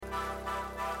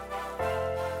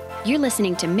You're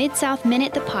listening to Mid-South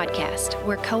Minute, the podcast,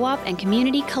 where co-op and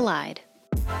community collide.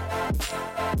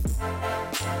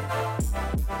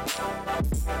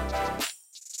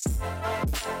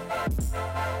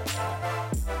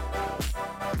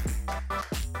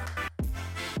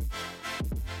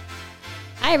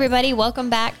 Hi, everybody. Welcome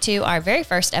back to our very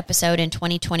first episode in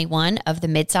 2021 of the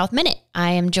Mid-South Minute.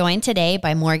 I am joined today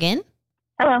by Morgan.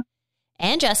 Hello.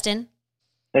 And Justin.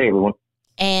 Hey, everyone.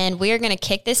 And we are going to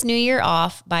kick this new year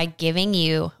off by giving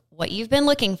you what you've been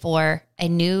looking for, a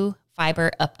new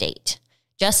fiber update.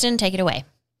 Justin, take it away.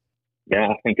 Yeah,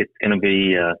 I think it's going to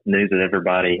be news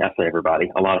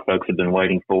that a lot of folks have been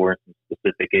waiting for in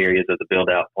specific areas of the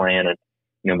build-out plan.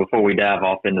 And, before we dive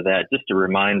off into that, just a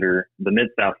reminder, the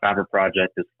Mid-South Fiber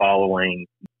Project is following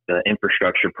the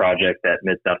infrastructure project that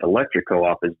Mid-South Electric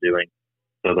Co-op is doing.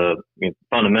 So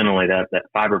fundamentally, that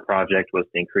fiber project was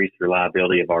to increase the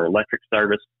reliability of our electric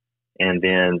service, and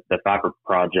then the fiber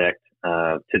project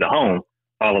to the home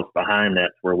follows behind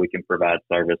that, where we can provide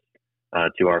service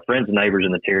to our friends and neighbors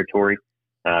in the territory,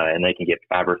 and they can get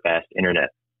fiber fast internet.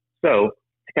 So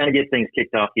to kind of get things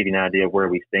kicked off, give you an idea of where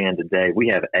we stand today, we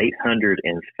have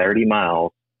 830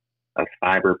 miles of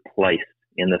fiber placed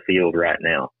in the field right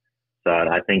now. So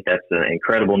I think that's an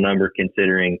incredible number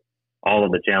considering all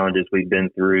of the challenges we've been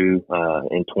through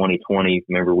in 2020.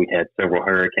 Remember, we had several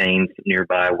hurricanes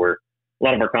nearby where a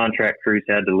lot of our contract crews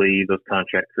had to leave. Those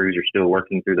contract crews are still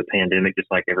working through the pandemic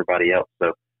just like everybody else.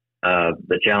 So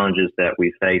the challenges that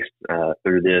we faced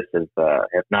through this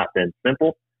have not been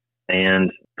simple,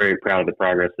 and very proud of the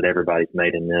progress that everybody's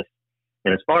made in this.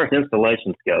 And as far as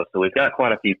installations go, so we've got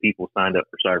quite a few people signed up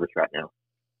for service right now.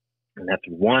 And that's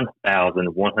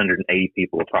 1,180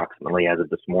 people approximately as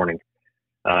of this morning.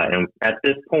 And at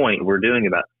this point, we're doing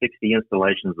about 60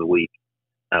 installations a week.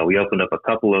 We opened up a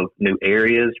couple of new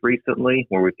areas recently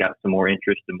where we've got some more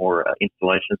interest and more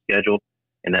installations scheduled,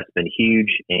 and that's been huge.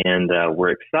 And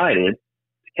we're excited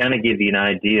to kind of give you an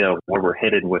idea of where we're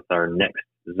headed with our next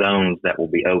zones that will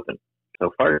be open.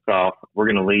 So first off, we're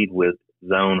going to lead with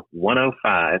Zone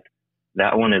 105.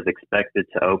 That one is expected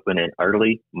to open in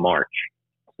early March.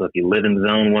 So if you live in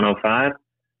Zone 105,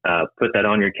 put that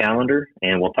on your calendar,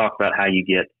 and we'll talk about how you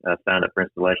get signed up for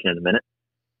installation in a minute.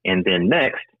 And then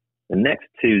the next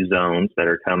two zones that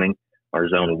are coming are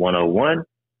Zone 101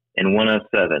 and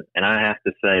 107. And I have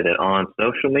to say that on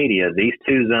social media, these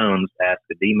two zones ask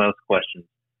the most questions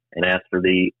and ask for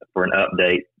an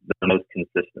update the most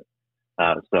consistent.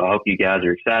 So I hope you guys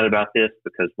are excited about this,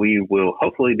 because we will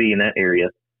hopefully be in that area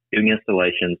doing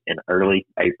installations in early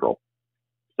April.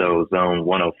 So Zone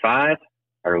 105,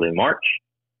 early March.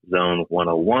 Zone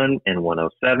 101 and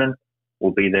 107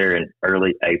 will be there in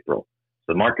early April.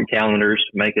 So mark your calendars,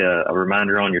 make a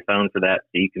reminder on your phone for that, so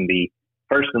you can be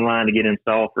first in line to get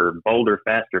installed for bolder,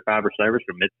 faster fiber service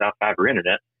from Mid-South Fiber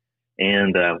Internet.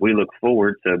 And we look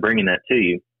forward to bringing that to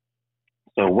you.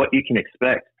 So what you can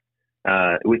expect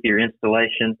with your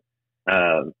installation,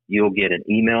 you'll get an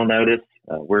email notice.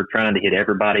 We're trying to hit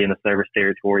everybody in the service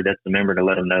territory that's a member to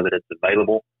let them know that it's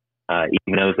available.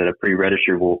 Even those that are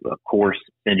pre-registered will, of course,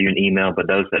 send you an email, but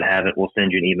those that haven't will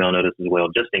send you an email notice as well,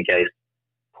 just in case.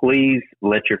 Please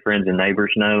let your friends and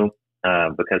neighbors know,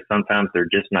 because sometimes they're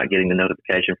just not getting the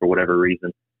notification for whatever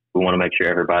reason. We want to make sure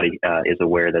everybody is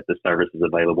aware that the service is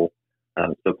available.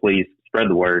 So please spread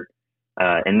the word.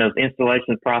 In those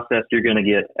installation process, you're going to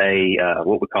get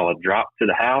what we call a drop to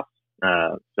the house.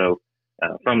 So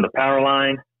from the power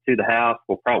line to the house,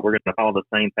 we're going to follow the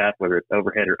same path, whether it's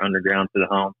overhead or underground to the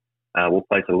home. We'll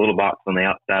place a little box on the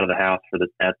outside of the house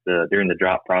during the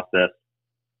drop process.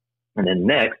 And then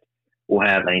next, we'll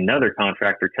have another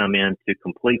contractor come in to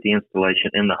complete the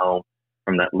installation in the home,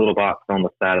 from that little box on the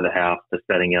side of the house to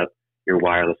setting up your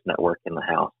wireless network in the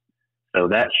house. So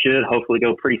that should hopefully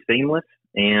go pretty seamless.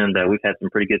 And we've had some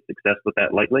pretty good success with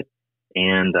that lately,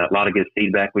 and a lot of good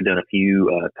feedback. We've done a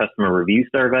few customer review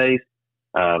surveys,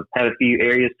 have a few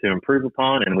areas to improve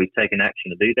upon, and we've taken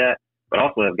action to do that. But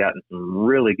also have gotten some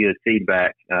really good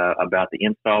feedback about the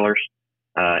installers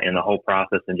and the whole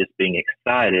process, and just being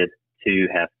excited to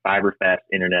have fiber fast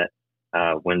internet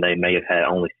when they may have had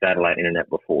only satellite internet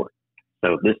before.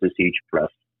 So this is huge for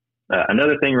us.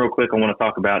 Another thing real quick I want to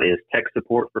talk about is tech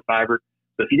support for fiber.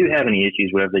 So if you do have any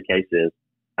issues, whatever the case is,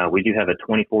 we do have a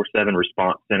 24/7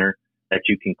 response center that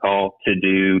you can call to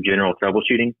do general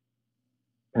troubleshooting.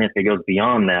 And if it goes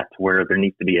beyond that to where there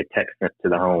needs to be a tech sent to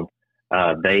the home,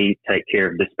 they take care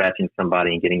of dispatching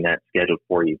somebody and getting that scheduled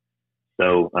for you.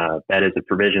 So that is a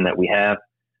provision that we have.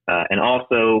 And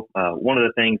also, one of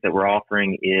the things that we're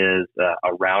offering is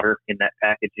a router in that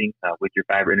packaging with your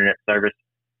fiber internet service.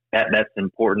 That's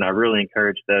important. I really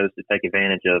encourage those to take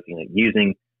advantage of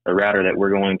using the router that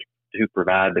we're going to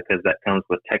provide, because that comes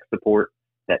with tech support,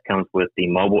 that comes with the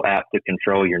mobile app to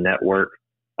control your network,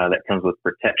 that comes with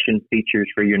protection features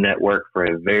for your network for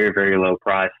a very, very low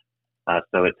price.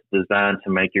 So it's designed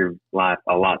to make your life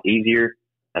a lot easier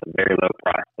at a very low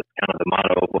price. That's kind of the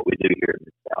motto of what we do here in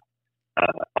the South.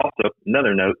 Also,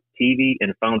 another note, TV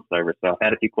and phone service. So I've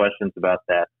had a few questions about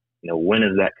that. When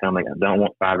is that coming? I don't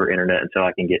want fiber internet until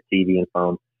I can get TV and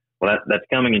phone. Well, that's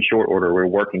coming in short order. We're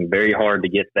working very hard to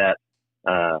get that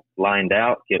lined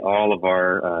out, get all of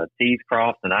our T's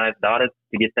crossed and I's dotted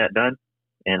to get that done.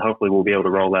 And hopefully we'll be able to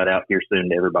roll that out here soon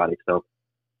to everybody. So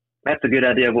that's a good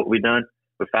idea of what we've done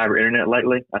with fiber internet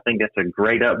lately. I think that's a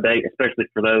great update, especially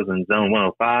for those in zone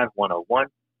 105, 101,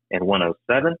 and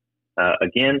 107.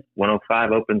 Again,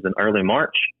 105 opens in early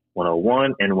March,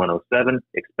 101 and 107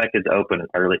 expected to open in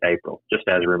early April, just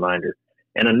as a reminder.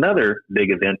 And another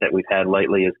big event that we've had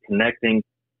lately is connecting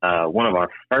one of our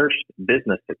first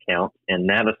business accounts in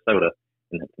Navasota,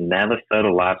 and it's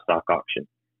Navasota Livestock Auction.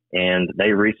 And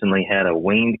they recently had a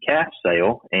weaned calf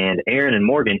sale. And Aaron and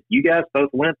Morgan, you guys both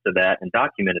went to that and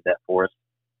documented that for us.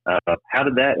 How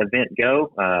did that event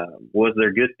go? Was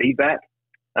there good feedback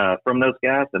from those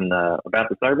guys and about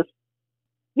the service?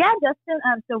 Yeah, Justin.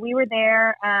 So we were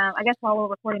there, I guess while we were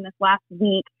recording this last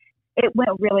week. It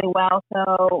went really well.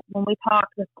 So when we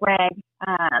talked with Greg,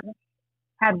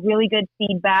 had really good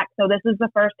feedback. So this is the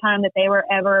first time that they were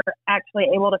ever actually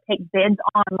able to take bids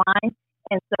online.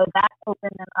 And so that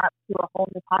opened them up to a whole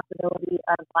new possibility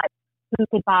of like who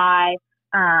could buy.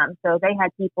 So they had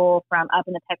people from up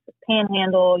in the Texas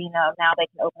Panhandle, now they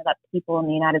can open it up to people in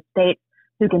the United States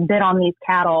who can bid on these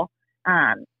cattle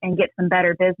and get some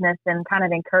better business and kind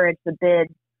of encourage the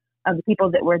bids of the people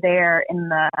that were there in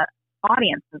the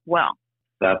audience as well.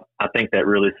 So I think that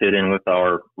really fit in with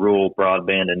our rural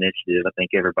broadband initiative. I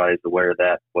think everybody's aware of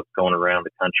that, what's going around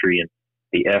the country and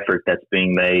the effort that's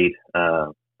being made.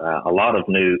 A lot of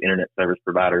new internet service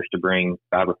providers to bring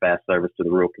fiber fast service to the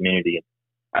rural community. And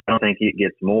I don't think it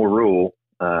gets more rural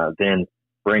than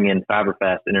bringing fiber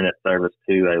fast internet service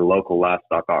to a local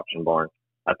livestock auction barn.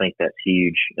 I think that's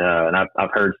huge. And I've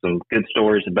heard some good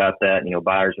stories about that.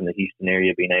 Buyers in the Houston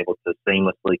area being able to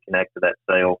seamlessly connect to that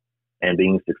sale and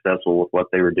being successful with what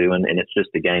they were doing. And it's just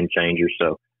a game changer.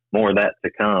 So more of that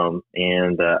to come.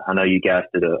 And I know you guys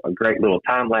did a great little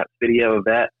time-lapse video of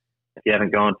that. If you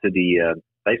haven't gone to the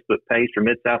Facebook page for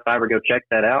Mid-South Fiber, go check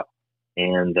that out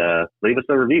and leave us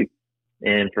a review.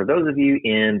 And for those of you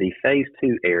in the Phase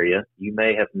 2 area, you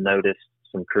may have noticed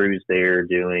some crews there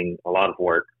doing a lot of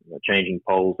work, changing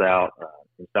poles out,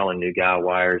 installing new guy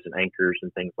wires and anchors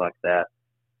and things like that,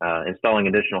 installing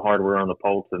additional hardware on the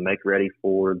pole to make ready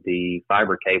for the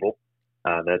fiber cable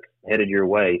that's headed your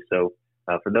way. So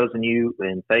for those of you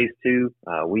in Phase 2,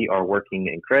 we are working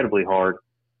incredibly hard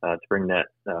to bring that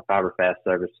fiber fast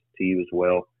service to you as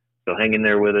well. So hang in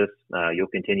there with us. You'll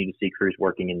continue to see crews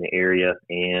working in the area.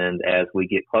 And as we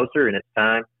get closer and it's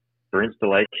time for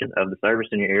installation of the service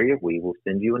in your area, we will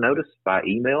send you a notice by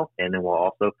email, and then we'll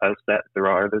also post that through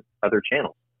our other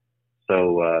channels.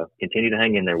 So continue to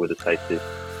hang in there with us, Phase 2.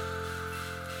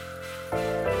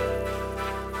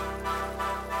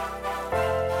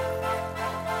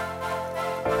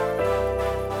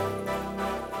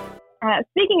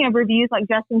 Speaking of reviews, like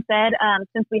Justin said,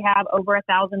 since we have over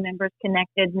 1,000 members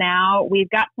connected now, we've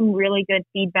got some really good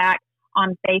feedback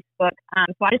on Facebook.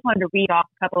 So I just wanted to read off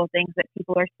a couple of things that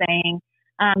people are saying,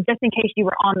 just in case you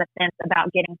were on the fence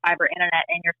about getting fiber internet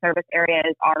and your service area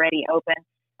is already open.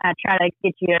 Try to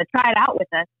get you to try it out with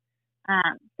us.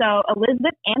 So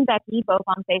Elizabeth and Becky, both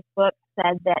on Facebook,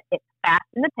 said that it's fast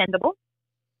and dependable.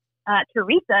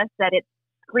 Teresa said it's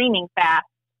screaming fast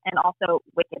and also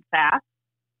wicked fast.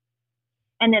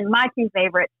 And then my two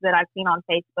favorites that I've seen on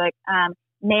Facebook,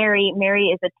 Mary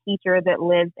is a teacher that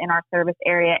lives in our service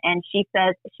area, and she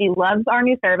says she loves our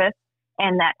new service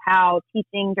and that how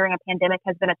teaching during a pandemic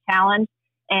has been a challenge,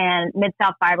 and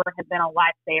Mid-South Fiber has been a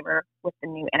lifesaver with the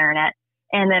new internet.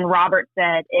 And then Robert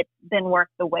said it's been worth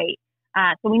the wait.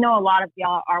 So we know a lot of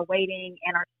y'all are waiting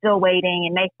and are still waiting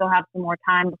and may still have some more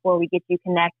time before we get you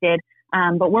connected.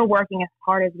 But we're working as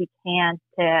hard as we can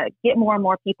to get more and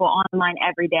more people online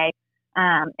every day.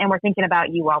 And we're thinking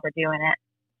about you while we're doing it.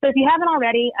 So if you haven't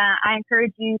already, I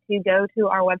encourage you to go to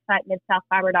our website,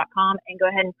 midsouthfiber.com, and go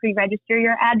ahead and pre-register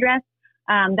your address.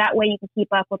 That way you can keep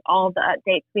up with all of the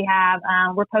updates we have.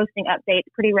 We're posting updates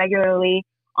pretty regularly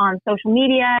on social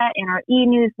media, in our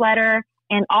e-newsletter,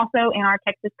 and also in our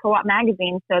Texas Co-op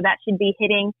magazine. So that should be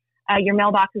hitting your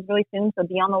mailboxes really soon. So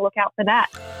be on the lookout for that.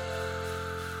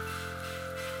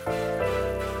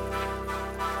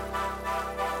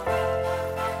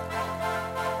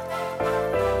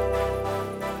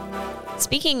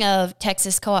 Speaking of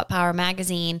Texas Co-op Power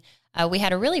Magazine, we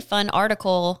had a really fun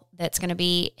article that's going to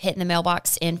be hitting the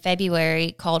mailbox in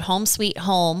February called Home Sweet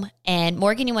Home. And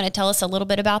Morgan, you want to tell us a little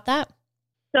bit about that?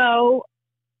 So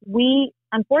we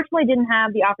unfortunately didn't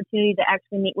have the opportunity to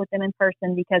actually meet with them in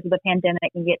person because of the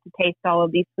pandemic and get to taste all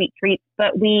of these sweet treats.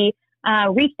 But we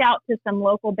reached out to some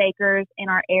local bakers in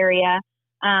our area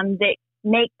that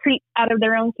make treats out of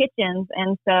their own kitchens.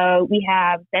 And so we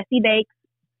have Bessie Bakes,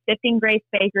 Sifting Grace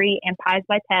Bakery, and Pies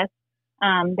by Tess.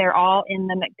 They're all in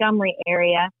the Montgomery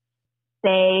area.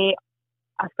 They,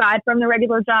 aside from the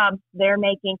regular jobs, they're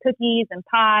making cookies and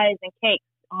pies and cakes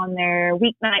on their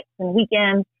weeknights and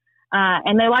weekends,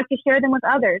 and they like to share them with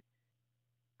others.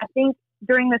 I think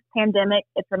during this pandemic,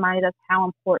 it's reminded us how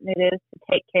important it is to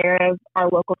take care of our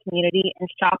local community and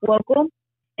shop local.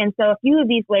 And so a few of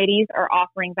these ladies are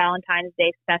offering Valentine's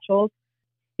Day specials.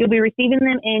 You'll be receiving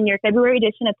them in your February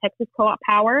edition of Texas Co-op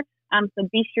Power, so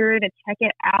be sure to check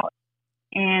it out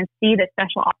and see the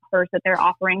special offers that they're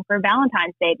offering for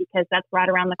Valentine's Day, because that's right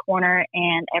around the corner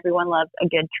and everyone loves a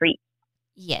good treat.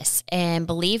 Yes. And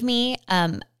believe me,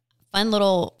 fun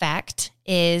little fact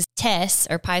is Tess,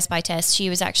 or Pies by Tess, she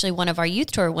was actually one of our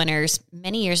youth tour winners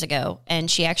many years ago. And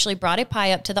she actually brought a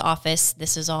pie up to the office.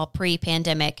 This is all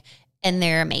pre-pandemic, and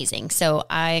they're amazing. So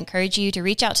I encourage you to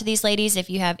reach out to these ladies if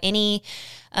you have any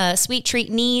sweet treat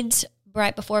needs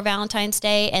right before Valentine's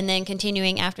Day, and then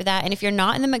continuing after that. And if you're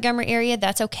not in the Montgomery area,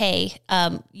 that's okay.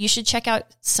 You should check out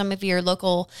some of your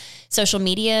local social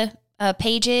media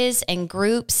pages and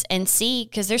groups and see,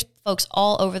 because there's folks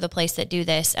all over the place that do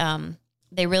this.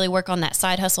 They really work on that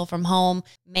side hustle from home,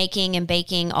 making and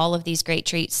baking all of these great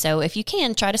treats. So if you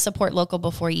can, try to support local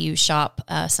before you shop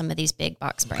some of these big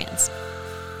box brands.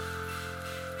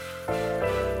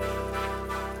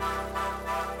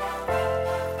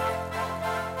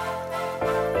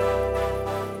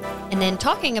 And then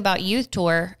talking about Youth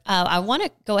Tour, I want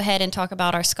to go ahead and talk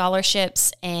about our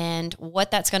scholarships and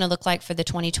what that's going to look like for the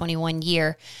 2021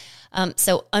 year.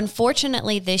 So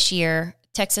unfortunately this year,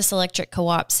 Texas Electric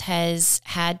Co-ops has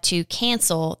had to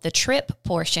cancel the trip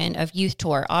portion of Youth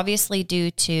Tour, obviously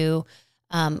due to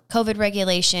COVID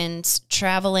regulations,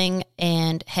 traveling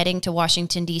and heading to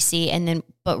Washington, D.C.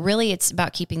 But really it's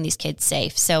about keeping these kids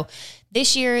safe. So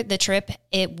this year, the trip,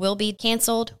 it will be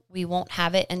canceled. We won't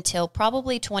have it until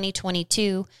probably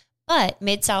 2022, but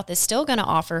Mid-South is still going to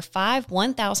offer 5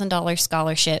 $1,000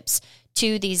 scholarships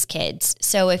to these kids.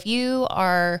 So if you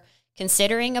are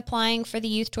considering applying for the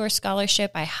Youth Tour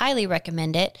Scholarship, I highly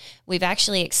recommend it. We've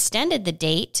actually extended the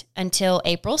date until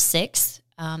April 6th.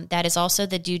 That is also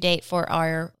the due date for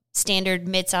our standard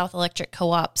Mid-South Electric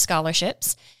Co-op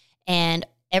scholarships. And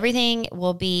everything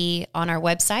will be on our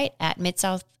website at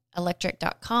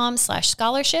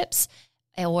midsouthelectric.com/scholarships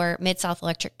or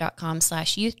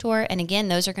midsouthelectric.com/youth tour. And again,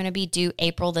 those are going to be due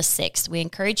April the 6th. We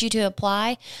encourage you to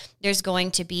apply. There's going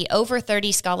to be over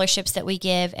 30 scholarships that we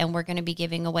give, and we're going to be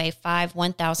giving away 5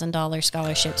 $1,000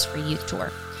 scholarships for Youth Tour.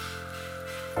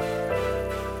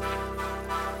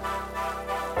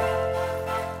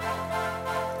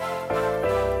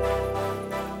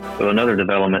 So another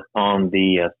development on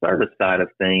the service side of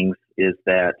things is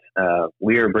that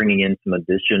we are bringing in some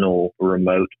additional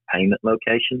remote payment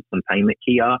locations, some payment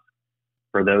kiosks.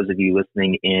 For those of you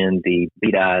listening in the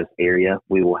Beat Eyes area,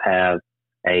 we will have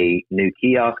a new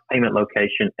kiosk payment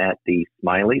location at the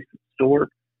Smiley's store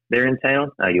there in town.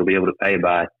 You'll be able to pay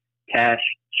by cash,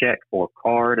 check, or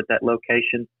card at that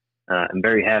location. I'm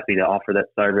very happy to offer that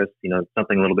service,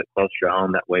 something a little bit closer to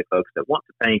home. That way folks that want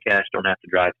to pay in cash don't have to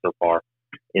drive so far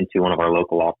into one of our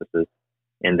local offices.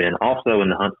 And then also in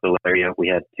the Huntsville area, we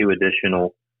have 2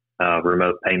 additional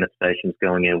remote payment stations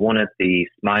going in. One at the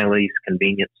Smiley's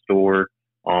convenience store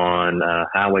on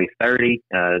Highway 30,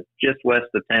 just west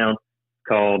of town,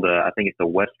 called, I think it's the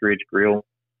Westridge Grill.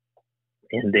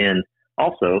 And then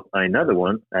also another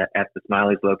one at the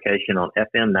Smiley's location on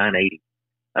FM 980,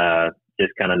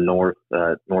 just kind of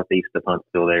northeast of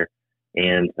Huntsville there.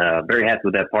 And very happy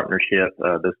with that partnership.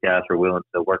 Those guys were willing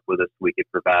to work with us. We could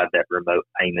provide that remote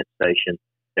payment station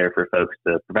there for folks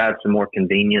to provide some more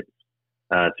convenience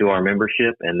to our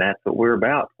membership. And that's what we're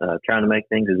about, trying to make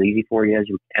things as easy for you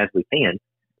as we can.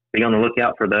 Be on the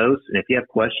lookout for those. And if you have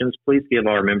questions, please give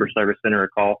our Member Service Center a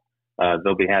call.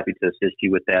 They'll be happy to assist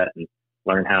you with that and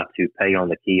learn how to pay on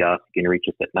the kiosk. You can reach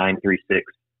us at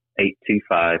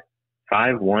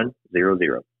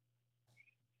 936-825-5100.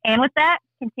 And with that,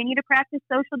 continue to practice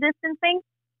social distancing.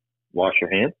 Wash your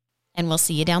hands. And we'll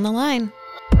see you down the line.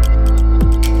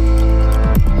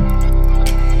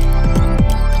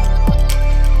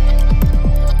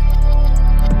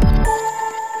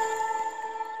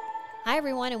 Hi,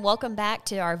 everyone, and welcome back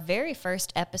to our very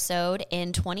first episode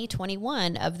in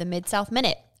 2021 of the Mid-South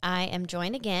Minute. I am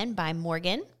joined again by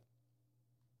Morgan.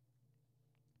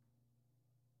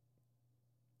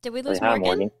 Did we lose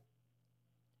Morgan?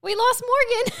 We lost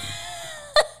Morgan.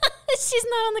 She's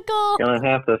not on the call. Gonna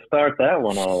have to start that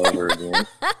one all over again.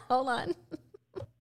 Hold on.